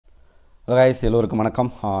Hello guys, எல்லோருக்கும் வணக்கம்.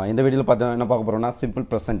 இந்த வீடியோவில் பார்த்தோம் என்ன பார்க்க போகிறோம்னா சிம்பிள்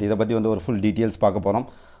ப்ரெசென்ட் இதை பற்றி வந்து ஒரு ஃபுல் டீட்டெயில்ஸ் பார்க்க போகிறோம்.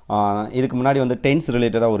 இதுக்கு முன்னாடி வந்து டென்ஸ்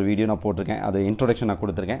ரிலேட்டடாக ஒரு வீடியோ நான் போட்டிருக்கேன், அது இன்ட்ரோடக்ஷன் நான்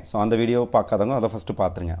கொடுத்துருக்கேன். ஸோ அந்த வீடியோ பார்க்காதவங்க அதை ஃபஸ்ட்டு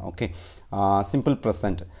பார்த்துருங்க. ஓகே, சிம்பிள்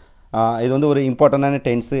ப்ரெசென்ட் இது வந்து ஒரு இம்பார்ட்டண்டான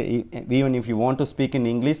tens. Even if you want to speak in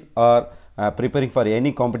English or preparing for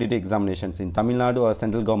any competitive examinations in Tamil Nadu or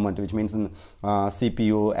central government, which means in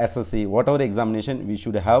CPU, SSC, whatever examination, we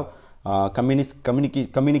should have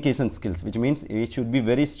communication skills, which means we should be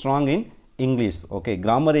very strong in English. Okay,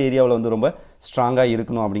 grammar ஏரியாவில் வந்து ரொம்ப ஸ்ட்ராங்காக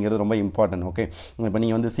இருக்கணும் அப்படிங்கிறது ரொம்ப important. Okay, இப்போ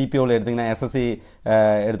நீங்கள் வந்து சிபிஓவில் எடுத்திங்கன்னா எஸ்எஸ்சி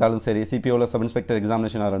எடுத்தாலும் சரி, சிபிஓவில் சப் இன்ஸ்பெக்டர்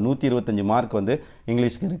எக்ஸாமினேஷன் வர 125 மார்க் வந்து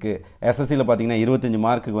இங்கிலீஷ்க்கு இருக்குது. எஸ்எஸ்சியில் பார்த்தீங்கன்னா 25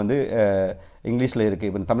 மார்க்குக்கு வந்து இங்கிலீஷில் இருக்குது.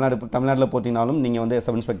 இப்போ தமிழ்நாட்டில் போட்டிங்கனாலும் நீங்கள் வந்து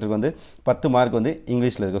சப் இன்ஸ்பெக்டருக்கு வந்து 10 மார்க் வந்து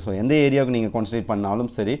இங்கிலீஷில் இருக்குது. ஸோ எந்த ஏரியாவுக்கு நீங்கள் கான்சன்ட்ரேட்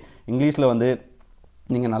பண்ணாலும் சரி, இங்கிலீஷில் வந்து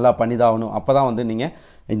நீங்கள் நல்லா பண்ணி தான் ஆகணும். அப்போ தான் வந்து நீங்கள்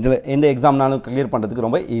இதில் எந்த எக்ஸாம்னாலும் கிளியர் பண்ணுறதுக்கு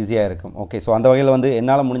ரொம்ப ஈஸியாக இருக்கும். ஓகே, ஸோ அந்த வகையில் வந்து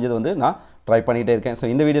என்னால் முடிஞ்சது வந்து நான் ட்ரை பண்ணிகிட்டே இருக்கேன். ஸோ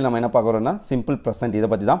இந்த வீடியோ நம்ம என்ன பார்க்குறோம்னா சிம்பிள் ப்ரெசென்ட் இதை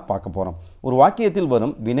பற்றி தான் பார்க்க போகிறோம். ஒரு வாக்கியத்தில்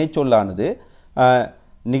வரும் வினைச்சொல்லானது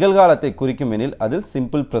நிகழ்காலத்தை குறிக்கும் எனில் அதில்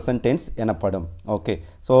சிம்பிள் ப்ரெசென்ட் டென்ஸ் எனப்படும். ஓகே,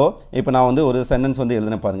 ஸோ இப்போ நான் வந்து ஒரு சென்டென்ஸ் வந்து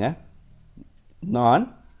எழுதின பாருங்கள். நான்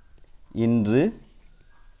இன்று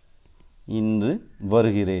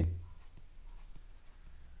வருகிறேன்.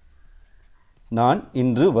 நான்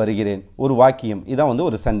இன்று வருகிறேன் ஒரு வாக்கியம், இதான் வந்து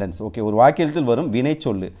ஒரு சென்டென்ஸ். ஓகே, ஒரு வாக்கியத்தில் வரும்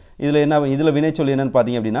வினைச்சொல்லு. இதில் வினைச்சொல்லு என்னென்னு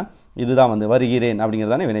பார்த்தீங்க அப்படின்னா இதுதான் வந்து வருகிறேன்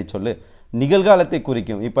அப்படிங்கிறதானே வினைச்சொல்லு. நிகழ்காலத்தை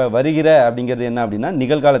குறிக்கும். இப்போ வருகிற அப்படிங்கிறது என்ன அப்படின்னா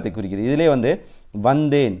நிகழ்காலத்தை குறிக்கிறது. இதிலே வந்து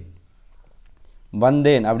வந்தேன்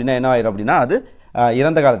அப்படின்னா என்ன ஆயிரும் அப்படின்னா அது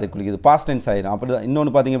இறந்த காலத்தை குறிக்கிறது, பாஸ்ட் டென்ஸ் ஆயிரும். அப்படி தான்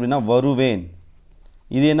இன்னொன்று பார்த்தீங்க அப்படின்னா வருவேன்,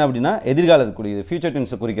 இது என்ன அப்படின்னா எதிர்காலத்தை குறிக்கிறது, ஃபியூச்சர்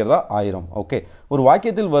டென்ஸை குறிக்கிறதா ஆயிரும். ஓகே, ஒரு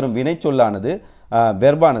வாக்கியத்தில் வரும் வினைச்சொல்லானது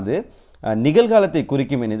வெர்பானது நிகழ்காலத்தை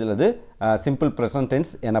குறிக்கும் எனில் அது சிம்பிள் ப்ரெசென்ட்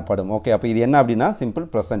டென்ஸ் எனப்படும். ஓகே, அப்போ இது என்ன அப்படின்னா simple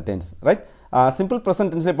present tense, right? Simple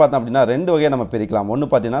present டென்ஸ்லேயே பார்த்தோம் அப்படின்னா ரெண்டு வகையாக நம்ம பிரிக்கலாம். ஒன்று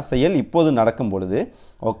பார்த்தீங்கன்னா செயல் இப்போது நடக்கும் பொழுது,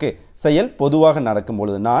 ஓகே, செயல் பொதுவாக நடக்கும்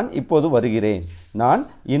பொழுது. நான் இப்போது வருகிறேன், நான்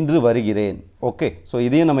இன்று வருகிறேன். ஓகே, ஸோ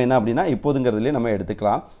இதையும் நம்ம என்ன அப்படின்னா இப்போதுங்கிறதுலேயே நம்ம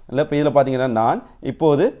எடுத்துக்கலாம். இல்லை இப்போ இதில் பார்த்தீங்கன்னா நான்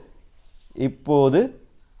இப்போது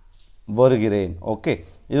வருகிறேன். ஓகே,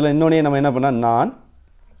 இதில் இன்னொன்னே நம்ம என்ன பண்ணால் நான்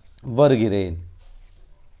வருகிறேன்.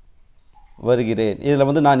 இதில்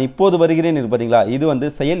வந்து நான் இப்போது வருகிறேன் இருக்கு பார்த்தீங்களா, இது வந்து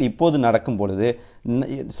செயல் இப்போது நடக்கும் பொழுது.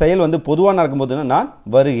 செயல் வந்து பொதுவாக நடக்கும்போதுன்னா நான்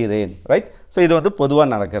வருகிறேன், ரைட்? ஸோ இது வந்து பொதுவாக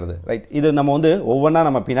நடக்கிறது, ரைட்? இது நம்ம வந்து ஒவ்வொன்றா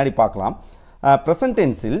நம்ம பின்னாடி பார்க்கலாம். ப்ரெசன்ட்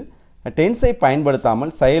டென்ஸில் டென்ஸை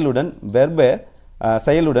பயன்படுத்தாமல் செயலுடன்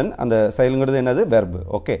அந்த செயலுங்கிறது என்னது verb.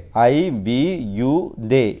 Okay, I V you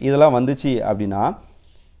they இதெல்லாம் வந்துச்சு அப்படின்னா,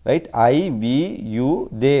 right, I V you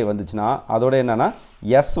they வந்துச்சுன்னா அதோட என்னென்னா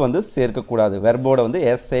எஸ் வந்து சேர்க்கக்கூடாது, வெர்போட வந்து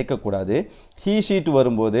எஸ் சேர்க்கக்கூடாது. ஹீ ஷீட்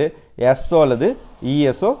வரும்போது எஸ்ஸோ அல்லது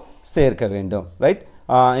இஎஸ்ஓ சேர்க்க வேண்டும், ரைட்?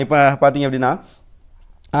 இப்போ பார்த்தீங்க அப்படின்னா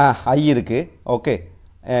ஐ இருக்குது. ஓகே,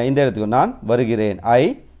 இந்த இடத்துக்கு நான் வருகிறேன், ஐ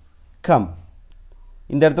கம்.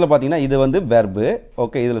 இந்த இடத்துல பார்த்தீங்கன்னா இது வந்து வெர்பு.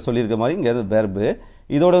 ஓகே, இதில் சொல்லியிருக்க மாதிரி இங்கே வெர்பு.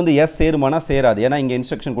 இதோட வந்து எஸ் சேருமானா சேராது, ஏன்னா இங்கே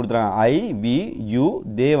இன்ஸ்ட்ரக்ஷன் கொடுத்துருக்காங்க. ஐ வி யூ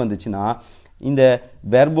தே வந்துச்சுன்னா இந்த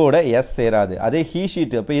வெர்போட எஸ் சேராது. அதே ஹீ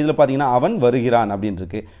ஷீட், இப்போ இதில் பார்த்தீங்கன்னா அவன் வருகிறான் அப்படின்னு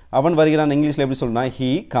இருக்குது. அவன் வருகிறான் இங்கிலீஷில் எப்படி சொல்லணும்னா ஹீ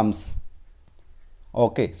கம்ஸ்.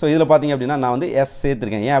 ஓகே, ஸோ இதில் பார்த்தீங்க அப்படின்னா நான் வந்து எஸ்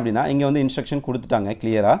சேர்த்துருக்கேன். ஏன் அப்படின்னா இங்கே வந்து இன்ஸ்ட்ரக்ஷன் கொடுத்துட்டாங்க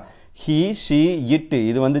கிளியராக. ஹீ ஷீ இட்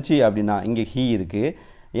இது வந்துச்சு அப்படின்னா இங்கே ஹீ இருக்குது.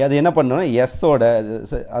 அது என்ன பண்ணணும்னா எஸ்ஸோட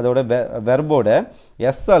அதோட வெர்போட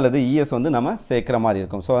எஸ் அல்லது இஎஸ் வந்து நம்ம சேர்க்குற மாதிரி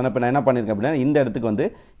இருக்கும். ஸோ இப்போ நான் என்ன பண்ணியிருக்கேன் அப்படின்னா இந்த இடத்துக்கு வந்து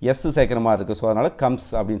எஸ் சேர்க்குற மாதிரி இருக்குது. ஸோ அதனால் கம்ஸ்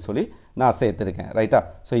அப்படின்னு சொல்லி நான் சேர்த்துருக்கேன், ரைட்டா?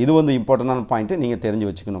 ஸோ இது வந்து இம்பார்ட்டண்டான பாயிண்ட்டு நீங்கள் தெரிஞ்சு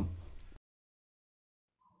வச்சுக்கணும்.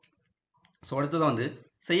 ஸோ அடுத்தது வந்து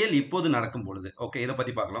செயல் இப்போது நடக்கும் பொழுது. ஓகே, இதை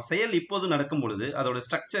பற்றி பார்க்கலாம். செயல் இப்போது நடக்கும் பொழுது அதோட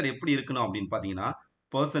ஸ்ட்ரக்சர் எப்படி இருக்கணும் அப்படின்னு பார்த்தீங்கன்னா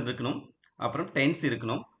பர்சன் இருக்கணும், அப்புறம் டென்ஸ்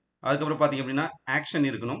இருக்கணும், அதுக்கப்புறம் பார்த்தீங்க அப்படின்னா ஆக்ஷன்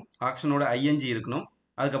இருக்கணும், ஆக்ஷனோட ஐஎன்ஜி இருக்கணும்,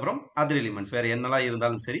 அதுக்கப்புறம் அதர் எலிமெண்ட்ஸ் வேறு என்னெல்லாம்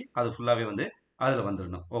இருந்தாலும் சரி அது ஃபுல்லாகவே வந்து அதில்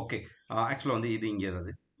வந்துடணும். ஓகே, ஆக்சுவலாக வந்து இது இங்கே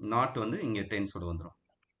ஏதாவது நாட் வந்து இங்கே டென்ஸோடு வந்துடும்,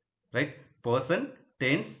 right? Person,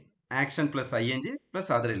 tense, action plus ING plus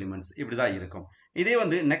other elements இப்படி தான் இருக்கும். இதே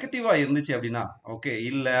வந்து நெகட்டிவாக இருந்துச்சு அப்படின்னா, ஓகே,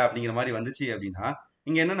 இல்லை அப்படிங்கிற மாதிரி வந்துச்சு அப்படின்னா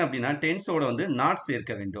இங்கே என்னென்ன அப்படின்னா டென்ஸோட வந்து நாட்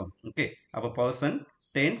சேர்க்க வேண்டும். ஓகே, அப்போ பர்சன்,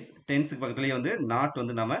 டென்ஸுக்கு பக்கத்துலேயே வந்து நாட்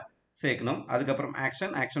வந்து நம்ம சேர்க்கணும். அதுக்கப்புறம்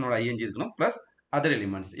ஆக்ஷனோட ஐஎன்ஜி இருக்கணும் ப்ளஸ் அதர்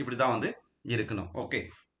எலிமெண்ட்ஸ் இப்படி தான் வந்து இருக்கணும். ஓகே,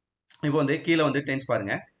 இப்போ வந்து கீழே வந்து டென்ஸ்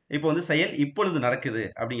பாருங்க. இப்போ வந்து செயல் இப்பொழுது நடக்குது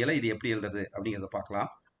அப்படிங்கிற இது எப்படி எழுதுறது அப்படிங்கிறத பார்க்கலாம்.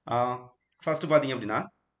 ஃபர்ஸ்ட் பார்த்தீங்க அப்படின்னா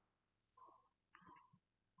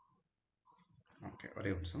ஓகே, ஒரே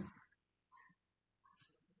நிமிஷம்.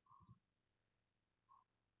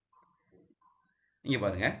 இங்க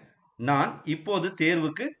பாருங்க, நான் இப்போது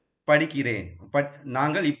தேர்வுக்கு படிக்கிறேன்,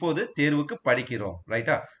 நாங்கள் இப்போது தேர்வுக்கு படிக்கிறோம்,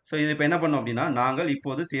 ரைட்டா? ஸோ இது இப்போ என்ன பண்ணோம் அப்படின்னா நாங்கள்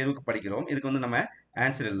இப்போது தேர்வுக்கு படிக்கிறோம். இதுக்கு வந்து நம்ம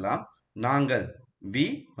ஆன்சர் எழுதலாம். நாங்கள் வி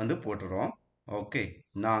வந்து போட்டுறோம். ஓகே,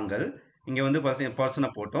 நாங்கள் இங்கே வந்து பர்சனை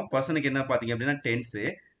போட்டோம். பர்சனுக்கு என்ன பார்த்தீங்க அப்படின்னா டென்ஸு.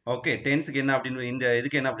 ஓகே, டென்ஸுக்கு என்ன அப்படின்னு இந்த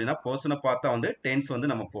இதுக்கு என்ன அப்படின்னா பர்சனை பார்த்தா வந்து டென்ஸ்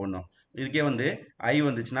வந்து நம்ம போடணும். இதுக்கே வந்து ஐ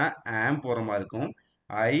வந்துச்சுன்னா ஆம் போகிற மாதிரி இருக்கும்.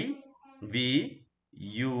 I V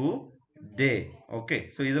you they. Okay,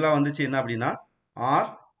 so இதெல்லாம் வந்துச்சு என்ன அப்படின்னா ஆர்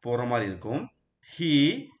போகிற மாதிரி இருக்கும். ஹி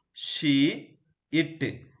ஷி இட்டு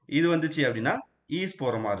இது வந்துச்சு அப்படின்னா ஈஸ்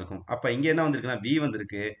போகிற மாதிரி இருக்கும். அப்போ இங்கே என்ன வந்திருக்குன்னா வி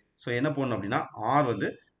வந்திருக்கு. ஸோ என்ன போடணும் அப்படின்னா ஆர் வந்து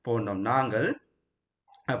போடணும். நாங்கள்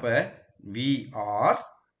அப்போ வி ஆர்.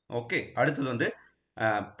 ஓகே, அடுத்தது வந்து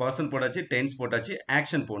பர்சன் போட்டாச்சு, டென்ஸ் போட்டாச்சு,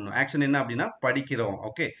 ஆக்ஷன் போடணும். ஆக்ஷன் என்ன அப்படின்னா படிக்கிறோம்.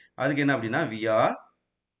 ஓகே, அதுக்கு என்ன அப்படின்னா வி ஆர்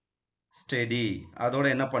ஸ்டடி. அதோட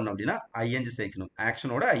என்ன பண்ணணும் அப்படின்னா ஐஎன்ஜி சேர்க்கணும்.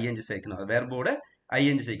 ஆக்ஷனோட ஐஎன்ஜி சேர்க்கணும். வெர்போட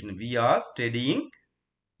ஐஎன்ஜி சேர்க்கணும். We are studying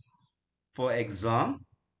for exam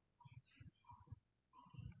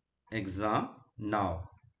now.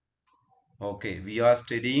 Okay, we are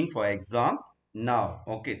studying for exam now.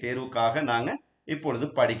 Okay, தேர்வுக்காக நாங்க இப்பொழுது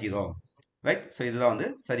படிக்கிறோம். ரைட், ஸோ இதுதான் வந்து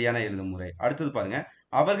சரியான எழுதும் முறை. அடுத்தது பாருங்க,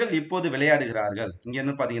 அவர்கள் இப்போது விளையாடுகிறார்கள். இங்க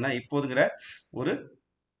என்ன பாத்தீங்கன்னா இப்போதுங்கிற ஒரு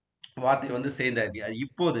வார்த்தை வந்து சேர்ந்தாயிருக்கு. அது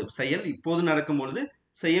இப்போது செயல் இப்போது நடக்கும் பொழுது,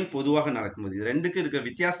 செயல் பொதுவாக நடக்கும்போது, இது ரெண்டுக்கு இருக்கிற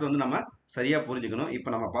வித்தியாசத்தை வந்து நம்ம சரியா புரிஞ்சுக்கணும்.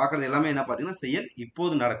 இப்போ நம்ம பார்க்கறது எல்லாமே என்ன பார்த்தீங்கன்னா செயல்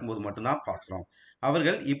இப்போது நடக்கும்போது மட்டும்தான் பார்க்குறோம்.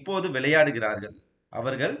 அவர்கள் இப்போது விளையாடுகிறார்கள்.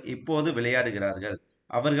 அவர்கள் இப்போது விளையாடுகிறார்கள்.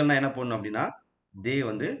 அவர்கள்னா என்ன போடணும் அப்படின்னா தே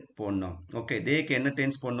வந்து போடணும். ஓகே, தேக்கு என்ன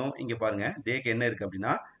டென்ஸ் போடணும்? இங்க பாருங்க, தேக்கு என்ன இருக்கு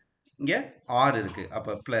அப்படின்னா இங்க ஆர் இருக்கு.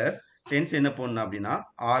 அப்ப பிளஸ் டென்ஸ் என்ன போடணும் அப்படின்னா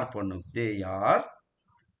ஆர் போடணும். They are.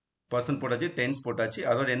 பர்சன் போட்டாச்சு, டென்ஸ் போட்டாச்சு,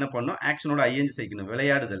 அதோட என்ன பண்ணணும் ஆக்ஷனோட ஐஎன்ஜி சேர்க்கணும்.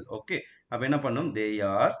 விளையாடுதல். ஓகே, அப்ப என்ன பண்ணணும் தே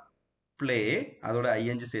ஆர் பிளே, அதோட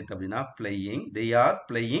ஐஎன்ஜி சேர்த்து அப்படின்னா playing. They are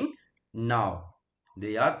playing now.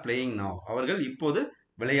 They are playing நாவ். அவர்கள் இப்போது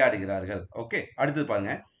விளையாடுகிறார்கள். ஓகே, அடுத்தது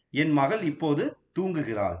பாருங்க, என் மகள் இப்போது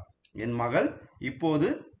தூங்குகிறாள். என் மகள் இப்போது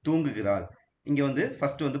தூங்குகிறாள். இங்க வந்து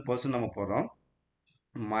ஃபர்ஸ்ட் வந்து பர்சன் நம்ம போடுறோம்.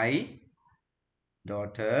 My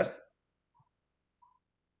daughter.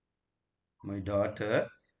 My daughter.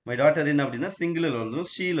 My daughter என்ன அப்படின்னா சிங்கிளில் வந்துடும்,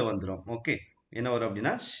 ஷீல வந்துடும். ஓகே, என்ன வரும்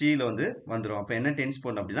அப்படின்னா ஷீல வந்து வந்துடும். அப்போ என்ன டென்ஸ்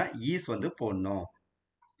போடணும் அப்படின்னா ஈஸ் வந்து போடணும்.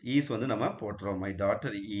 ஈஸ் வந்து நம்ம போட்டுறோம். My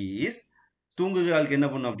daughter is. தூங்குகிறாளுக்கு என்ன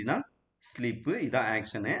பண்ணணும் அப்படின்னா ஸ்லீப்பு. இதான்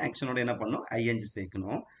ஆக்ஷனு. ஆக்ஷனோட என்ன பண்ணணும் ஐஎன்ஜி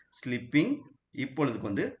சேர்க்கணும். ஸ்லீப்பிங். இப்பொழுதுக்கு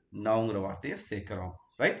வந்து நவுங்கிற வார்த்தையை சேர்க்கிறோம்.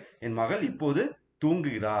 ரைட், என் மகள் இப்போது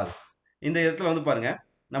தூங்குகிறாள். இந்த இடத்துல வந்து பாருங்க,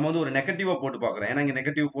 நம்ம வந்து ஒரு நெகட்டிவா போட்டு பார்க்குறோம். ஏன்னா இங்கே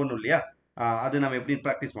நெகட்டிவ் போடணும் இல்லையா? அது நம்ம எப்படி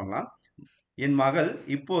ப்ராக்டிஸ் பண்ணலாம். என் மகள்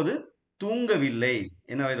இப்போது தூங்கவில்லை.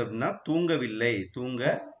 என்ன ஆயிடும் அப்படின்னா தூங்கவில்லை,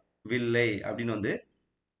 தூங்கவில்லை அப்படின்னு வந்து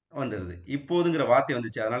வந்துடுது. இப்போதுங்கிற வார்த்தை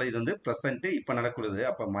வந்துச்சு, அதனால இது வந்து ப்ரெசன்ட் இப்போ நடக்கிறது.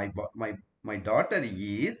 அப்போ மை டாட்டர்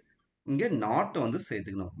ஈஸ். இங்கே நாட் வந்து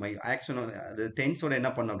சேர்த்துக்கணும். மை ஆக்ஷன் அது டென்ஸோட என்ன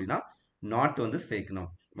பண்ணணும் அப்படின்னா நாட் வந்து சேர்க்கணும்.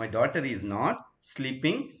 My daughter is not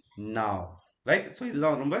sleeping now. Right, so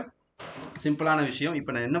இதுதான் ரொம்ப சிம்பிளான விஷயம்.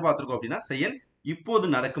 இப்போ நான் என்ன பார்த்துருக்கோம் அப்படின்னா செயல் இப்போது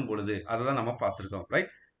நடக்கும் பொழுது, அதை தான் நம்ம பார்த்துருக்கோம். ரைட்,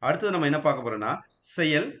 அடுத்தது நம்ம என்ன பார்க்க போறோம்னா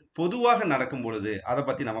செயல் பொதுவாக நடக்கும் பொழுது, அதை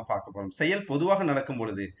பத்தி நம்ம பார்க்க போறோம். செயல் பொதுவாக நடக்கும்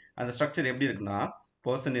பொழுது அந்த ஸ்ட்ரக்சர் எப்படி இருக்குன்னா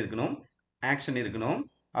பர்சன் இருக்கணும், ஆக்ஷன் இருக்கணும்.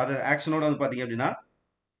 அது ஆக்ஷனோட வந்து பார்த்தீங்க அப்படின்னா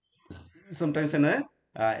சம்டைம்ஸ் என்ன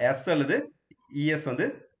எஸ் அல்லது இஎஸ் வந்து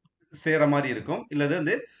சேர மாதிரி இருக்கும், இல்லது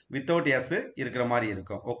வந்து வித்தவுட் எஸ் இருக்கிற மாதிரி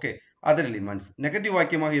இருக்கும். ஓகே, அதர் எலிமெண்ட்ஸ் நெகட்டிவ்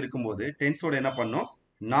வாக்கியமாக இருக்கும்போது டென்ஸோட என்ன பண்ணும்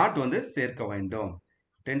நாட் வந்து சேர்க்க வேண்டும்.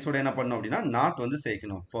 டென்ஸோட என்ன பண்ணும் அப்படின்னா நாட் வந்து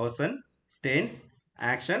சேர்க்கணும். Person, tense,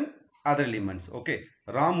 action, other elements. Okay,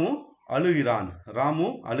 Ramu அழுகிறான். ராமு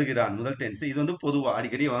அழுகிறான் முதல் டென்ஸ். இது வந்து பொதுவாக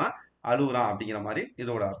அடிக்கடி அழுகுறான் அப்படிங்கிற மாதிரி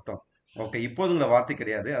இதோட அர்த்தம். ஓகே, இப்போதுங்கிற வார்த்தை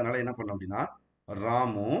கிடையாது, அதனால என்ன பண்ணும் அப்படின்னா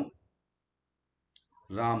ராமு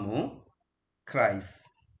ராமு கிரைஸ்.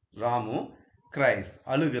 ராமு கிரைஸ்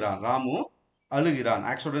அழுகிறான். ராமு அழுகிறான்.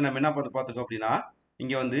 ஆக்சுவலாக நம்ம என்ன பண்ணி பார்த்துக்கோம் அப்படின்னா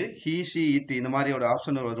இங்கே வந்து ஹீ ஷி இட் இந்த மாதிரியோட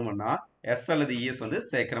ஆப்ஷன் வரும்னா எஸ் அல்லது இஎஸ் வந்து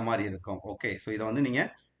சேர்க்குற மாதிரி இருக்கும். ஓகே, ஸோ இதை வந்து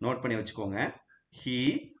நீங்கள் நோட் பண்ணி வச்சுக்கோங்க. ஹீ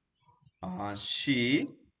ஷி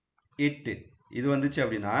இட் இது வந்துச்சு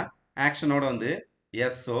அப்படின்னா ஆக்ஷனோட வந்து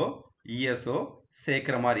எஸ்ஓ இஎஸ்ஓ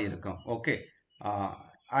சேர்க்குற மாதிரி இருக்கும். Okay,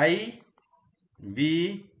 I V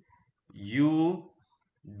you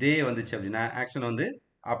they வந்துச்சு அப்படின்னா ஆக்ஷன் வந்து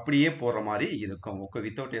அப்படியே போடுற மாதிரி இருக்கும். ஓகே,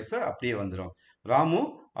 வித்தவுட் எஸ் அப்படியே வந்துடும். ராமு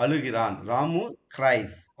அழுகிறான். ராமு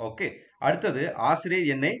கிரைஸ். ஓகே, அடுத்தது ஆசிரியர்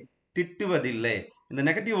என்னை திட்டுவதில்லை. இந்த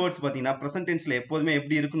நெகட்டிவ் வேர்ட்ஸ் பார்த்தீங்கன்னா ப்ரெசன்ட் டென்ஸ்ல எப்போதுமே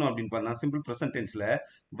எப்படி இருக்கணும் அப்படின்னு பார்த்தா சிம்பிள் ப்ரெசன்ட் டென்ஸ்ல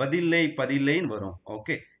பதில்லை பதில்லைன்னு வரும்.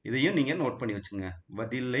 ஓகே, இதையும் நீங்க நோட் பண்ணி வச்சுங்க.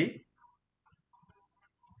 பதில்லை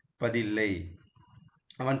பதில்லை.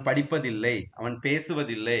 அவன் படிப்பதில்லை, அவன்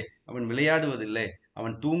பேசுவதில்லை, அவன் விளையாடுவதில்லை,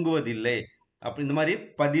 அவன் தூங்குவதில்லை. அப்படி இந்த மாதிரி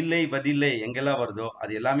பதில்லை பதில்லை எங்கெல்லாம் வருதோ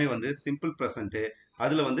அது எல்லாமே வந்து சிம்பிள் ப்ரெசன்ட்.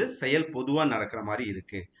 அதுல வந்து செயல் பொதுவா நடக்கிற மாதிரி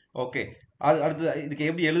இருக்கு. ஓகே, அடுத்து இதுக்கு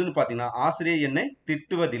எப்படி எழுதுன்னு பார்த்தீங்கன்னா ஆசிரியர் என்னை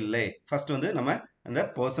திட்டுவதில்லை. ஃபர்ஸ்ட் வந்து நம்ம அந்த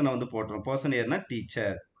பர்சனை வந்து போட்டுரும். பர்சன் யாருன்னா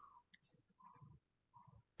டீச்சர்.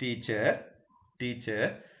 Teacher teacher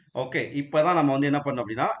okay. இப்போதான் நம்ம வந்து என்ன பண்ணோம்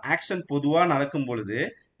அப்படின்னா ஆக்ஷன் பொதுவாக நடக்கும் பொழுது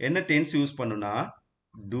என்ன டென்ஸ் யூஸ் பண்ணணும்னா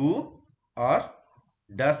டூ ஆர்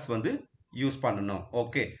டஸ் வந்து யூஸ் பண்ணணும்.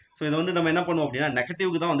 ஓகே. ஸோ இதை வந்து நம்ம என்ன பண்ணுவோம் அப்படின்னா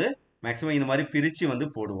நெகட்டிவ்க்கு தான் வந்து மேக்ஸிமம் இந்த மாதிரி பிரித்து வந்து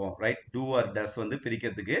போடுவோம். ரைட். டூ ஆர் டஸ் வந்து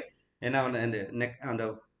பிரிக்கிறதுக்கு என்ன அந்த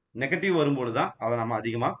நெகட்டிவ் வரும்போது தான் அதை நம்ம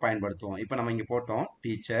அதிகமாக பயன்படுத்துவோம். இப்போ நம்ம இங்கே போட்டோம்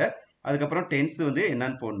டீச்சர். அதுக்கப்புறம் டென்ஸ் வந்து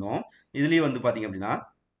என்னன்னு போடணும். இதுலேயே வந்து பார்த்தீங்க அப்படின்னா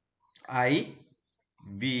ஐ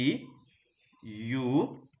வி யூ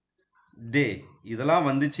தே இதெல்லாம்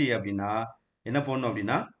வந்துச்சு அப்படின்னா என்ன போடணும்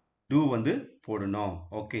அப்படின்னா டூ வந்து போடணும்.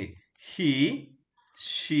 ஓகே. ஹி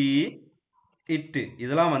ஷீ இட்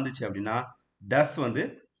இதெல்லாம் வந்துச்சு அப்படின்னா டஸ் வந்து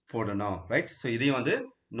போடணும். ரைட். ஸோ இதையும் வந்து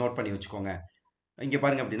நோட் பண்ணி வச்சுக்கோங்க. இங்கே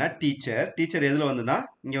பாருங்க அப்படின்னா டீச்சர் டீச்சர் எதில் வந்துன்னா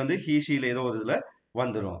இங்கே வந்து ஹீ ஷீல ஏதோ ஒரு இதில்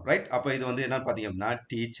வந்துடும். ரைட். அப்போ இது வந்து என்னன்னு பார்த்தீங்க அப்படின்னா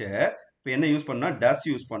டீச்சர். இப்போ என்ன யூஸ் பண்ணோம்னா டஸ்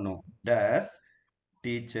யூஸ் பண்ணோம். டஸ்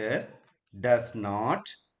teacher does not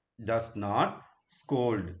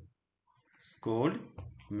scold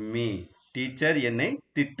me. Teacher என்னை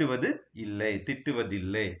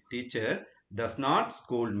திட்டுவதில்லை. Teacher does not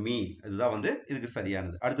scold me. இதுதான் வந்து இதுக்கு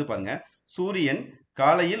சரியானது. அடுத்து பாருங்க சூரியன்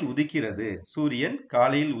காலையில்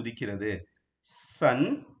உதிக்கிறது. Sun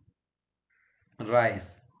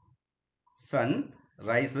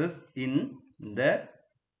rises in the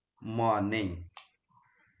morning.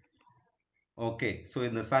 Okay. So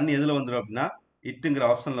இந்த சன் எதில் வந்துடும் அப்படின்னா இட்டுங்கிற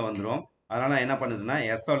ஆப்ஷனில் வந்துடும். அதனால் நான் என்ன பண்ணுதுன்னா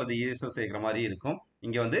எஸ் அல்லது இஎஸ்ஓ சேர்க்குற மாதிரி இருக்கும்.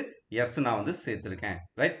 இங்கே வந்து எஸ் நான் வந்து சேர்த்துருக்கேன்.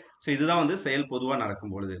 ரைட். ஸோ இதுதான் வந்து செயல் பொதுவாக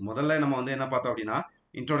நடக்கும் பொழுது. முதல்ல நம்ம வந்து என்ன பார்த்தோம் அப்படின்னா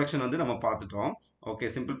இன்ட்ரோடக்ஷன் வந்து நம்ம பார்த்துட்டோம். ஓகே.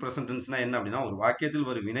 சிம்பிள் ப்ரெசன்ட் டென்ஸ்னா என்ன அப்படின்னா ஒரு வாக்கியத்தில்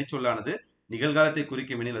ஒரு வினைச்சொல்லானது நிகழ்காலத்தை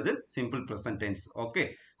குறிக்கும் வினையில் அது சிம்பிள் ப்ரெசன்ட் டென்ஸ். ஓகே.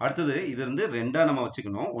 அடுத்தது இது வந்து ரெண்டாக நம்ம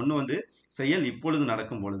வச்சுக்கணும். ஒன்று வந்து செயல் இப்பொழுது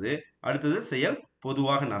நடக்கும் பொழுது, அடுத்தது செயல்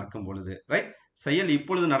பொதுவாக நடக்கும் பொழுது. ரைட். செயல்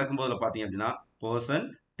இப்பொழுது நடக்கும்போதுல பார்த்தீங்க அப்படின்னா person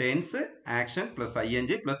tense action plus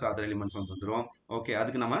ING plus other elements வந்து வந்துடும். ஓகே.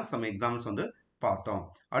 அதுக்கு நம்ம சம் எக்ஸாம்பிள்ஸ் வந்து பார்த்தோம்.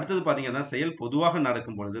 அடுத்தது பார்த்தீங்கன்னா செயல் பொதுவாக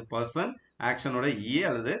நடக்கும் பொழுது பர்சன் ஆக்ஷனோட இ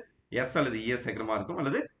அல்லது எஸ் அல்லது இஎஸ் சேர்க்கிற இருக்கும்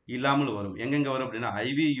அல்லது இல்லாமல் வரும். எங்கெங்க வரும் அப்படின்னா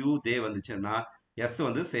ஐவி யூ தே வந்துச்சுன்னா எஸ்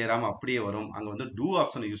வந்து சேராம அப்படியே வரும். அங்க வந்து டூ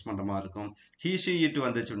ஆப்ஷன் யூஸ் பண்ற மாதிரி இருக்கும். ஹி ஷி இட்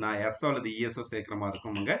வந்துச்சுன்னா எஸ் அல்லது இஎஸ்ஓ சேர்க்கிற மாதிரி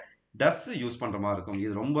இருக்கும். அங்க டஸ் யூஸ் பண்ற மாதிரி இருக்கும்.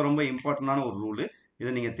 இது ரொம்ப ரொம்ப இம்பார்ட்டன்டான ஒரு ரூல்.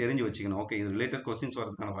 இதை நீங்கள் தெரிஞ்சு வச்சுக்கணும். ஓகே. இது ரிலேட்டட் கொஸ்டின்ஸ்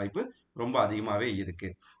வரதுக்கான வாய்ப்பு ரொம்ப அதிகமாகவே இருக்கு.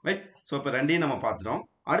 ரைட். ஸோ இப்போ ரெண்டையும் நம்ம பார்த்துட்டோம்.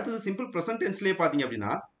 அடுத்தது சிம்பிள் ப்ரெசன்ட் டென்ஸ்லேயே பார்த்தீங்க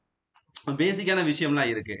அப்படின்னா பேசிக்கான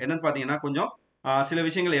விஷயம்லாம் இருக்கு. என்னன்னு பார்த்தீங்கன்னா கொஞ்சம் சில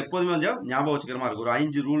விஷயங்கள் எப்போதுமே கொஞ்சம் ஞாபகம் வச்சுக்கிற மாதிரி இருக்கும். ஒரு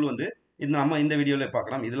 5 ரூல் வந்து நம்ம இந்த வீடியோவில்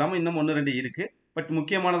பார்க்கலாம். இது இல்லாமல் இன்னும் 1 2 இருக்கு. பட்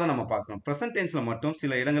முக்கியமானதை நம்ம பார்க்கணும். ப்ரெசன்ட் டென்ஸில் மட்டும்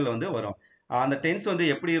சில இடங்களில் வந்து வரும். அந்த டென்ஸ் வந்து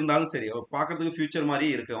எப்படி இருந்தாலும் சரி பார்க்கறதுக்கு ஃபியூச்சர் மாதிரி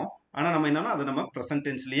இருக்கும். ஆனால் நம்ம என்னன்னா அதை நம்ம ப்ரெசன்ட்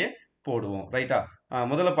டென்ஸ்லேயே போடுவோம். ரைட்டா.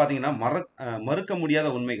 முதல்ல பார்த்தீங்கன்னா மறுக்க முடியாத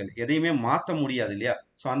உண்மைகள் எதையுமே மாற்ற முடியாது இல்லையா.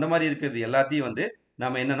 ஸோ அந்த மாதிரி இருக்கிறது எல்லாத்தையும் வந்து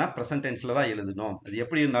நம்ம என்னன்னா ப்ரெசன்ட் டென்ஸ்ல தான் எழுதணும். அது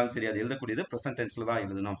எப்படி இருந்தாலும் சரி அது எழுதக்கூடியது ப்ரெசன்ட் டென்ஸ்ல தான்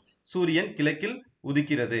எழுதணும். சூரியன் கிழக்கில்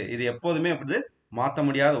உதிக்கிறது. இது எப்போதுமே அப்படி மாற்ற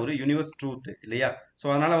முடியாத ஒரு யூனிவர்ஸ் ட்ரூத் இல்லையா. ஸோ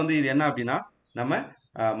அதனால வந்து இது என்ன அப்படின்னா நம்ம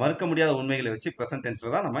மறுக்க முடியாத உண்மைகளை வச்சு ப்ரெசன்ட்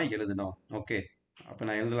டென்ஸ்ல தான் நம்ம எழுதணும். ஓகே. அப்போ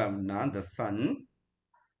நான் எழுதலாம் அப்படின்னா த சன்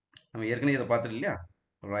நம்ம ஏற்கனவே இதை பார்த்துட்டு இல்லையா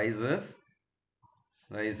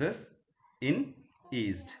rises in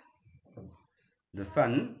east. The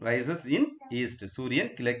sun rises in east. சூரியன்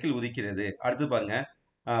கிழக்கில் உதிக்கிறது. அடுத்து பாருங்க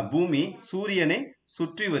பூமி சூரியனை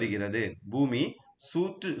சுற்றி வருகிறது. பூமி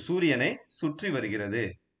சூரியனை சுற்றி வருகிறது.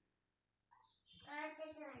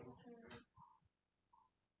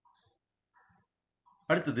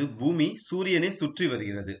 அடுத்தது பூமி சூரியனை சுற்றி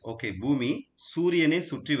வருகிறது. ஓகே. பூமி சூரியனை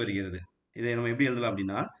சுற்றி வருகிறது. இதை நம்ம எப்படி எழுதலாம்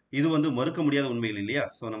அப்படின்னா இது வந்து மறுக்க முடியாத உண்மைகள் இல்லையா.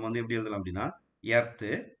 ஸோ நம்ம வந்து எப்படி எழுதலாம் அப்படின்னா earth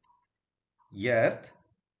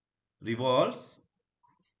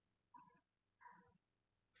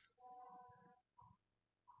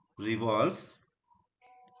revolves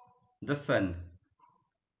the sun.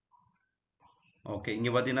 Okay. இங்க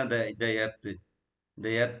பாத்தீங்கன்னா the earth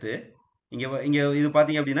இங்க இது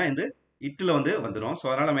பாத்தீங்க அப்படின்னா இந்த இட்ல வந்து வந்துடும். ஸோ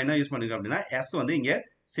அதனால நம்ம என்ன யூஸ் பண்ணிருக்கோம் அப்படின்னா எஸ் வந்து இங்க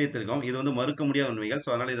சேர்த்திருக்கோம். இது வந்து மறுக்க முடியாத உண்மைகள். ஸோ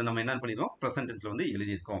அதனால இதை நம்ம என்ன பண்ணிருக்கோம் ப்ரெசன்ட் டென்ஸ்ல வந்து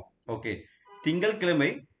எழுதியிருக்கோம். ஓகே. திங்கட்கிழமை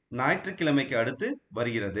ஞாயிற்றுக்கிழமைக்கு அடுத்து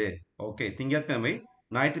வருகிறது. ஓகே. திங்கட்கிழமை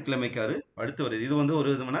ஞாயிற்றுக்கிழமைக்கு அடுத்து வருது. இது வந்து ஒரு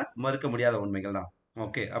விதமான மறுக்க முடியாத உண்மைகள் தான்.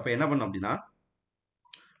 ஓகே. அப்ப என்ன பண்ணோம் அப்படின்னா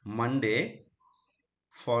மண்டே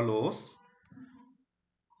ஃபாலோஸ்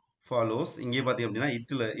இங்கே பார்த்தீங்க அப்படின்னா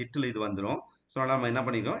இட்டில் இது வந்துடும். ஸோ நம்ம என்ன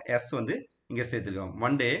பண்ணிருக்கோம் எஸ் வந்து இங்கே சேர்த்துருக்கோம்.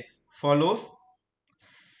 Monday follows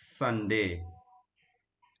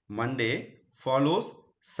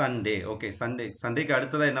Sunday. ஓகே. சண்டேக்கு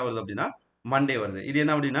அடுத்ததாக என்ன வருது அப்படின்னா மண்டே வருது. இது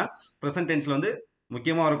என்ன அப்படின்னா ப்ரெசன்ட் டென்ஸ்ல வந்து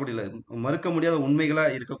முக்கியமாக வரக்கூடிய மறுக்க முடியாத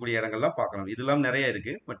உண்மைகளாக இருக்கக்கூடிய இடங்கள்லாம் பார்க்கணும். இதெல்லாம் நிறைய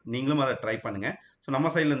இருக்குது. பட் நீங்களும் அதை ட்ரை பண்ணுங்கள். ஸோ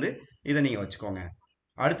நம்ம சைட்லேருந்து இதை நீங்கள் வச்சுக்கோங்க.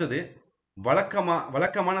 அடுத்தது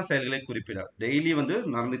வழக்கமான செயல்களை குறிப்பிட. டெய்லி வந்து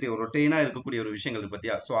நடந்துட்டு ஒரு ரொட்டீனாக இருக்கக்கூடிய ஒரு விஷயங்கள்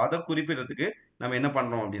பற்றியா. ஸோ அதை குறிப்பிடறதுக்கு நம்ம என்ன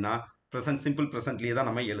பண்ணுறோம் அப்படின்னா ப்ரெசன்ட் சிம்பிள் ப்ரெசன்ட்லேயே தான்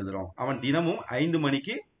நம்ம எழுதுகிறோம். அவள் தினமும் 5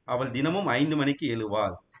 மணிக்கு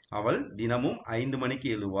எழுவாள். அவள் தினமும் 5 மணிக்கு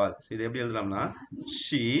எழுவாள். ஸோ இது எப்படி எழுதலாம்னா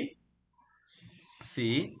she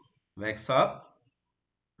wakes up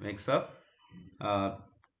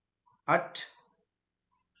at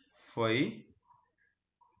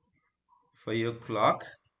 5 o'clock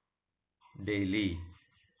daily.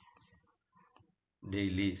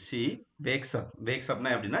 she wakes upனா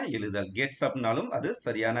எப்படின்னா எழுதல். gets upனாலும் அது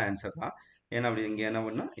சரியான ஆன்சர் தான். ஏன்னா அப்படி இங்கே என்ன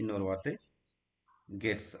பண்ணா இன்னொரு வார்த்தை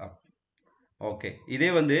gets up. ஓகே, இதே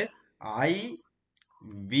வந்து I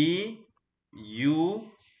we you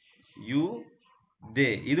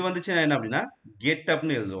they இது வந்துச்சுன்னா என்ன அப்படின்னா get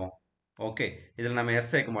upனு எழுதுவோம். ஓகே, இதில் நம்ம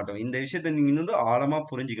எஸ் சேர்க்க மாட்டோம். இந்த விஷயத்தை நீங்கள் வந்து ஆழமாக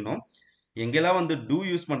புரிஞ்சுக்கணும். எங்கெல்லாம் வந்து டூ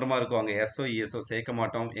யூஸ் பண்ணுற மாதிரி இருக்கும் அங்கே எஸ்ஓ இஎஸ்ஓ சேர்க்க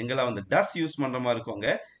மாட்டோம். எங்கெல்லாம் வந்து டஸ் யூஸ் பண்ணுற மாதிரி இருக்கும்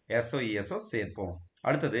அங்கே எஸ்ஓ இஎஸ்ஓ சேர்ப்போம்.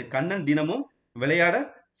 அடுத்தது கண்ணன் தினமும் விளையாட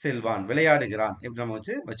செல்வான், விளையாடுகிறான் எப்படி நம்ம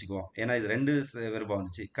வச்சுக்குவோம். ஏன்னா இது 2 வெறுப்பா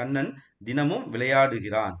வந்துச்சு. கண்ணன் தினமும்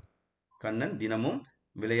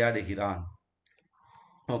விளையாடுகிறான்.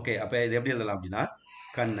 ஓகே, அப்போ இது எப்படி எழுதலாம் அப்படின்னா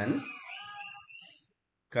கண்ணன்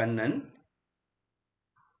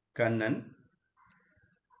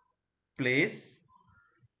plays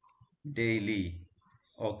daily.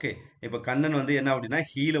 ஓகே, இப்போ கண்ணன் வந்து என்ன அப்படின்னா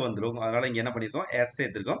ஹீல வந்துடும். அதனால இங்கே என்ன பண்ணியிருக்கோம் எஸ்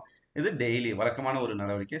சேர்த்துருக்கோம். இது டெய்லி வழக்கமான ஒரு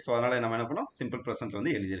நடவடிக்கை. ஸோ அதனால நம்ம என்ன பண்ணோம் சிம்பிள் ப்ரெசன்ட்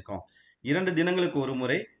வந்து எழுதியிருக்கோம். 2 தினங்களுக்கு ஒரு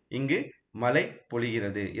முறை இங்கு மழை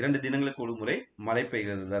பொழிகிறது. 2 தினங்களுக்கு ஒரு முறை மழை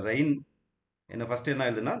பெய்கிறது. த ரெயின் என்ன ஃபர்ஸ்ட் என்ன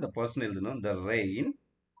எழுதுனா த பர்சன் எழுதணும். த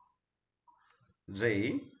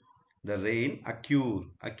ரெயின்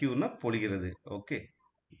அக்யூர்னா பொழிகிறது. Okay,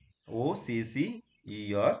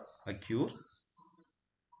 OCCER அக்யூர்.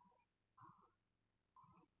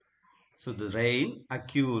 So the rain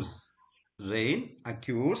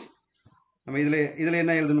acquires. நம்ம இதில்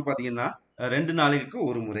என்ன எழுதணும்னு பார்த்தீங்கன்னா 2 நாளைக்கு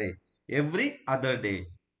ஒரு முறை every other day.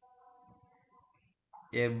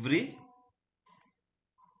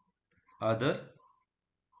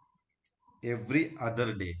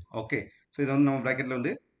 Okay, so இதை வந்து நம்ம ப்ராக்கெட்டில்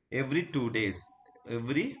வந்து every 2 days.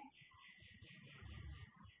 Every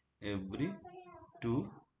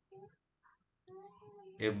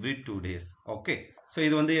 2 days. Okay, so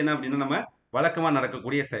இது வந்து என்ன அப்படின்னா நம்ம வழக்கமாக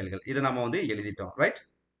நடக்கக்கூடிய செயல்கள். இதை நம்ம வந்து எழுதிட்டோம். ரைட்.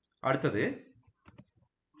 அடுத்தது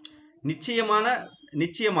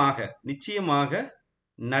நிச்சயமாக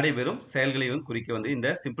நடைபெறும் செயல்களையும் குறிக்க வந்து இந்த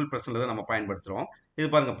சிம்பிள் ப்ரெசன்ட்ல தான் நம்ம பயன்படுத்துகிறோம். இது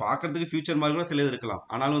பாருங்க, பார்க்கறதுக்கு ஃபியூச்சர் மாதிரி கூட சில இருக்கலாம்.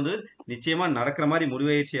 ஆனாலும் வந்து நிச்சயமா நடக்கிற மாதிரி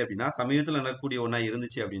முடிவாயிடுச்சு அப்படின்னா, சமீபத்தில் நடக்கக்கூடிய ஒன்றா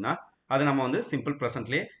இருந்துச்சு அப்படின்னா அதை நம்ம வந்து சிம்பிள்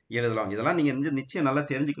ப்ரெசன்ட்லேயே எழுதலாம். இதெல்லாம் நீங்கள் நிச்சயம் நல்லா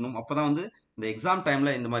தெரிஞ்சுக்கணும். அப்போ தான் வந்து இந்த எக்ஸாம்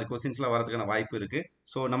டைமில் இந்த மாதிரி கொஸ்டின்ஸ்லாம் வரதுக்கான வாய்ப்பு இருக்குது.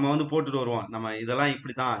 ஸோ நம்ம வந்து போட்டுட்டு வருவோம், நம்ம இதெல்லாம்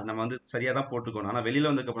இப்படி தான் நம்ம வந்து சரியாக தான் போட்டுக்கணும். ஆனால் வெளியில்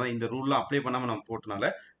வந்ததுக்கப்புறம் தான் இந்த ரூல்லாம் அப்ளை பண்ணாமல் நம்ம போட்டனால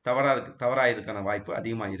தவறாகிறதுக்கான வாய்ப்பு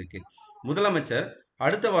அதிகமாக இருக்குது. முதலமைச்சர்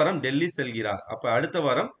அடுத்த வாரம் டெல்லி செல்கிறார். அப்போ அடுத்த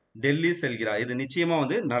வாரம் டெல்லி செல்கிறார் இது நிச்சயமாக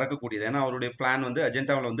வந்து நடக்கக்கூடியது. ஏன்னா அவருடைய பிளான் வந்து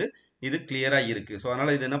அஜெண்டாவில் வந்து இது கிளியராக இருக்குது. ஸோ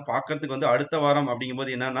அதனால் இது என்ன பார்க்கறதுக்கு வந்து அடுத்த வாரம்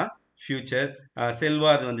அப்படிங்கும்போது என்னன்னா ஃபியூச்சர்.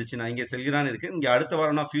 செல்வார் வந்துச்சுன்னா இங்கே செல்கிறான்னு இருக்குது. இங்கே அடுத்த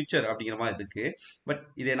வாரம்னா ஃபியூச்சர் அப்படிங்கிற மாதிரி இருக்குது. பட்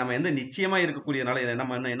இதை நம்ம எந்த நிச்சயமாக இருக்கக்கூடியனால இதை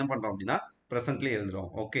நம்ம என்ன பண்ணுறோம் அப்படின்னா ப்ரெசன்ட்லேயே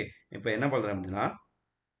எழுதுகிறோம். ஓகே, இப்போ என்ன பண்ணுறோம் அப்படின்னா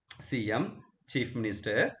சிஎம் சீஃப்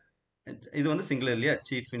மினிஸ்டர். இது வந்து சிங்கிள் இல்லையா,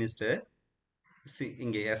 சீஃப் மினிஸ்டர்.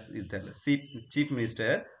 இங்கே எஸ் இது தெரியல. Chief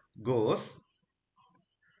minister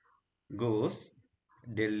goes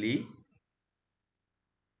Delhi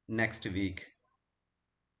next week.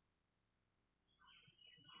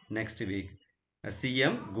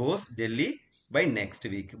 CM goes Delhi by next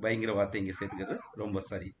week. பயங்கர வார்த்தை இங்கே சேர்த்துக்கிறது ரொம்ப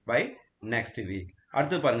சரி. by next week.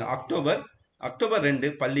 அடுத்து பாருங்க, அக்டோபர் 2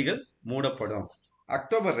 பள்ளிகள் மூடப்படும்.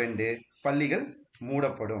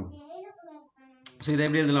 ஸோ இதை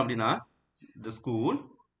எப்படி எழுதலாம் அப்படின்னா the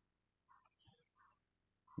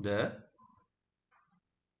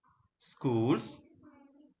schools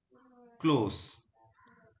close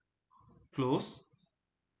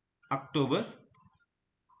October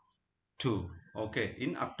 2. Okay,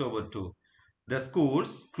 in October 2 the schools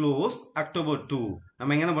close October 2.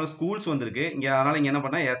 நம்ம இங்க என்ன பண்ணோம், ஸ்கூல்ஸ் வந்திருக்கு இங்க, அதனால இங்க என்ன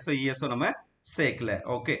பண்ணா எஸ்ஓ இஎஸ்ஓ நம்ம சேர்க்கல.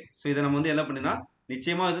 ஓகே, ஸோ இதை நம்ம வந்து என்ன பண்ணினா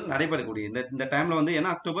நிச்சயமா இது நடைபெறக்கூடிய இந்த டைம்ல வந்து ஏன்னா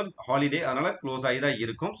அக்டோபர் ஹாலிடே, அதனால க்ளோஸ் ஆகி தான்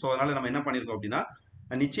இருக்கும். ஸோ அதனால நம்ம என்ன பண்ணியிருக்கோம் அப்படின்னா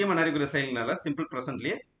நிச்சயமா நடைபெற செயல்னால சிம்பிள்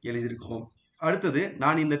ப்ரெசன்ட்லேயே எழுதியிருக்கோம். அடுத்தது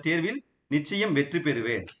நான் இந்த தேர்வில் நிச்சயம் வெற்றி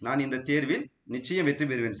பெறுவேன்.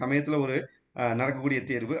 சமயத்தில் ஒரு நடக்கக்கூடிய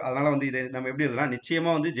தேர்வு, அதனால வந்து இதை நம்ம எப்படி எழுதலாம்,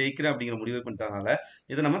 நிச்சயமா வந்து ஜெயிக்கிறேன் அப்படிங்கிற முடிவு பண்ணிட்டனால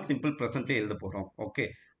இதை நம்ம சிம்பிள் ப்ரெசன்ட்லேயே எழுத போகிறோம். Okay,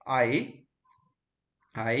 I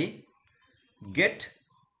I get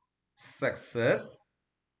success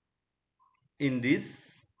in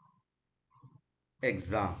this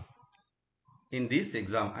exam. In this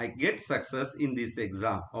exam I get success in this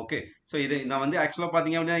exam. Okay, so இது நான் வந்து ஆக்சுவலா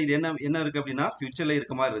பாத்தீங்க அப்படின்னா இது என்ன என்ன இருக்கு அப்படின்னா ஃபியூச்சர்ல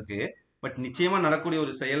இருக்க மாதிரி இருக்கு. பட் நிச்சயமா நடக்கக்கூடிய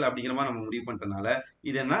ஒரு செயல் அப்படிங்கிற மாதிரி நம்ம முடிவு பண்றதுனால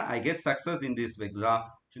இது என்ன I get success in this exam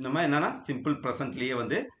நம்ம என்னன்னா சிம்பிள் ப்ரெசன்ட்லயே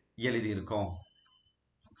வந்து எழுதி இருக்கோம்.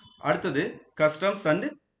 அடுத்தது customs and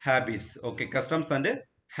habits. Okay, customs and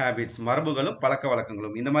habits மரபுகளும் பழக்க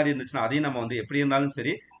வழக்கங்களும் இந்த மாதிரி இருந்துச்சுன்னா அதையும் நம்ம வந்து எப்படி இருந்தாலும்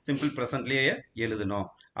சரி சிம்பிள் ப்ரெசன்ட்லயே எழுதணும்.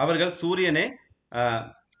 அவர்கள் சூரியனை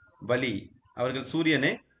பலி அவர்கள்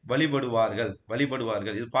சூரியனை வழிபடுவார்கள்.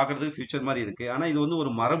 இது பார்க்கறதுக்கு ஃபியூச்சர் மாதிரி இருக்கு, ஆனா இது வந்து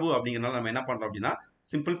ஒரு மரபு அப்படிங்கறனால நம்ம என்ன பண்றோம் அப்படின்னா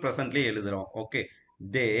சிம்பிள் ப்ரெசன்ட்லயே எழுதுறோம். Okay,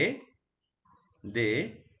 they they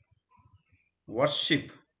worship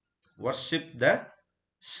the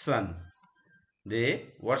sun. They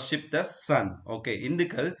worship the sun. Okay,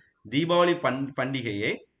 இந்துக்கள் தீபாவளி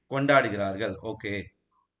பண்டிகையை கொண்டாடுகிறார்கள். Okay,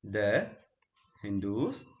 the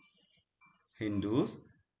hindus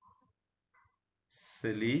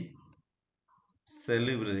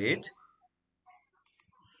celebrate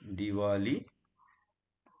Diwali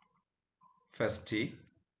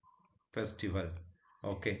festival.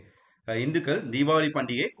 Okay, இந்துக்கள் தீபாவளி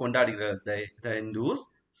பண்டிகை கொண்டாடுகிறார்கள். The Hindus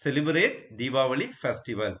celebrate Diwali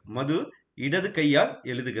festival. மது இடது கையால்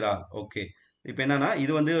எழுதுகிறார். ஓகே, இப்போ என்னன்னா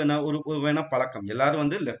இது வந்து ஒரு வேணா பழக்கம், எல்லாரும்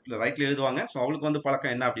வந்து லெஃப்ட்ல ரைட்ல எழுதுவாங்க. ஸோ அவளுக்கு வந்து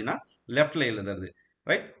பழக்கம் என்ன அப்படின்னா லெஃப்ட்ல எழுதுறது.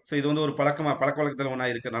 ரைட், ஸோ இது வந்து ஒரு பழக்க வழக்கத்தில் ஒன்றா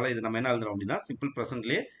இருக்கிறனால இது நம்ம என்ன எழுதுறோம் அப்படின்னா சிம்பிள்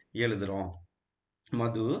ப்ரெசன்ட்லேயே எழுதுறோம்.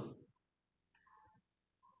 மது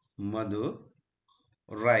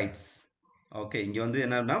ரைட்ஸ். ஓகே, இங்க வந்து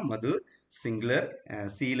என்னன்னா மது சிங்குலர்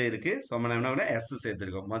சில இருக்கு, ஸோ நம்ம என்ன எஸ்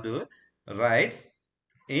சேர்த்துருக்கோம். மது ரைட்ஸ்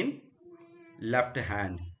இன் லெஃப்ட்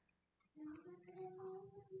ஹேண்ட்.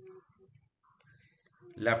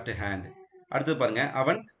 அடுத்து பாருங்க,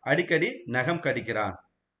 அவன் அடிக்கடி நகம்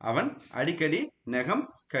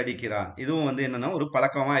கடிக்கிறான். இதுவும் வந்து என்னன்னா ஒரு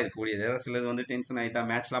பழக்கமா இருக்கக்கூடியது. சிலது வந்து டென்ஷன் ஆயிட்டா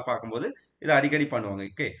மேட்ச்லாம் பார்க்கும்போது இதை அடிக்கடி பண்ணுவாங்க.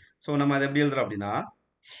 ஓகே, ஸோ நம்ம அதை எப்படி எழுதுறோம் அப்படின்னா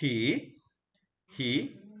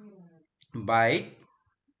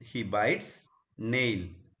he bites nail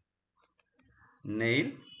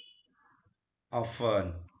often.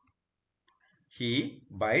 he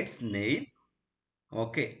bites nail.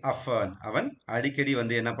 Okay, offence அவன் அடிக்கடி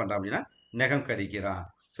வந்து என்ன பண்றான் அப்படின்னா நகம் கடிக்கிறான்.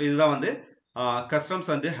 ஸோ இதுதான் வந்து கஸ்டம்ஸ்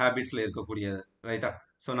அண்ட் ஹேபிட்ஸ்ல இருக்கக்கூடியது. ரைட்டா,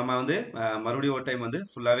 ஸோ நம்ம வந்து மறுபடியும் ஒரு டைம் வந்து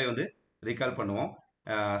ஃபுல்லாகவே வந்து ரீகால் பண்ணுவோம்.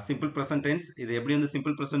 சிம்பிள் ப்ரெசன்ட் டென்ஸ் இது எப்படி வந்து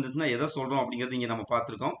சிம்பிள் ப்ரெசன்ட் டென்ஸ்னா எதை சொல்றோம் அப்படிங்கிறது இங்கே நம்ம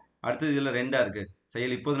பார்த்துருக்கோம். அடுத்தது இதில் ரெண்டா இருக்கு,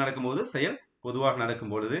 செயல் இப்போது நடக்கும்போது, செயல் பொதுவாக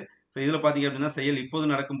நடக்கும் பொழுது. ஸோ இதில் பார்த்தீங்க அப்படின்னா செயல் இப்போது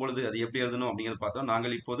நடக்கும் பொழுது அது எப்படி எழுதணும் அப்படிங்கிறது பார்த்தோம்.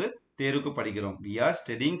 நாங்கள் இப்போது தேர்வுக்கு படிக்கிறோம். we are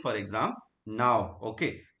studying for exam now. Okay,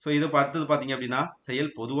 so இது அடுத்தது பார்த்தீங்க அப்படின்னா செயல்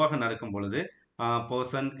பொதுவாக நடக்கும் பொழுது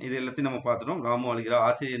பர்சன் இது எல்லாத்தையும் நம்ம பார்த்துட்டோம். ராமு அழுகிறார்,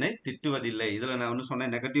 ஆசிரியனை திட்டுவதில்லை. இதில் நான் ஒன்று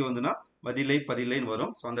சொன்னேன் நெகட்டிவ் வந்துன்னா பதில்லைன்னு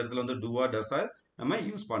வரும். ஸோ அந்த இடத்துல வந்து டூவா டஸா நம்ம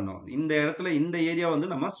யூஸ் பண்ணோம். இந்த இடத்துல இந்த ஏரியா வந்து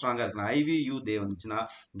நம்ம ஸ்ட்ராங்காக இருக்கணும். ஐவி யூ தே வந்துச்சுன்னா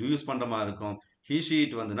டூ யூஸ் பண்ணுற மாதிரி இருக்கும். ஹீ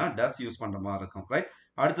ஷீட் வந்துன்னா டஸ் யூஸ் பண்ணுற மாதிரி இருக்கும். ரைட்,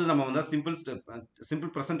 அடுத்தது நம்ம வந்து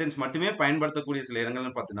சிம்பிள் ப்ரெசன்ட் டென்ஸ் மட்டுமே பயன்படுத்தக்கூடிய சில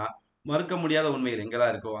இடங்கள்னு பார்த்தீங்கன்னா மறுக்க முடியாத உண்மைகள்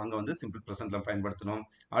எங்கெல்லாம் இருக்கோ அங்கே வந்து சிம்பிள் ப்ரெசன்ட்ல பயன்படுத்தணும்.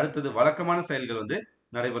 அடுத்தது வழக்கமான செயல்கள் வந்து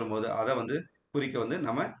நடைபெறும் போது அதை வந்து குறிக்க வந்து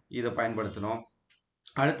நம்ம இதை பயன்படுத்தணும்.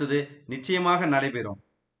 அடுத்தது நிச்சயமாக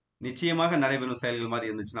நடைபெறும் செயல்கள் மாதிரி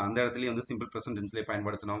இருந்துச்சுன்னா அந்த இடத்துலயும் வந்து சிம்பிள் ப்ரெசன்ட் டென்ஸ்லயே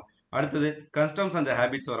பயன்படுத்தணும். அடுத்தது கஸ்டம்ஸ் அண்ட்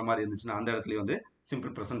ஹேபிட்ஸ் வர மாதிரி இருந்துச்சுன்னா அந்த இடத்துலயும் வந்து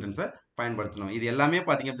சிம்பிள் ப்ரெசன்ட் டென்ஸை பயன்படுத்தணும். இது எல்லாமே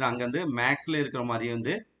பார்த்தீங்க அப்படின்னா அங்கே வந்து மேக்ஸ்ல இருக்கிற மாதிரி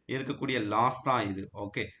வந்து இருக்கக்கூடிய லாஸ் தான் இது.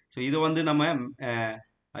 ஓகே, ஸோ இது வந்து நம்ம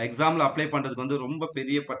எக்ஸாமில் அப்ளை பண்ணுறதுக்கு வந்து ரொம்ப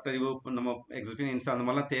பெரிய பட்டறிவு நம்ம எக்ஸ்பீரியன்ஸ் அந்த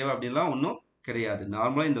மாதிரிலாம் தேவை அப்படின்லாம் ஒன்றும் கிடையாது.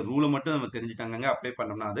 நார்மலாக இந்த ரூலை மட்டும் நம்ம தெரிஞ்சுட்டாங்க அப்ளை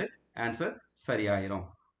பண்ணோம்னா அது ஆன்சர் சரியாயிரும்.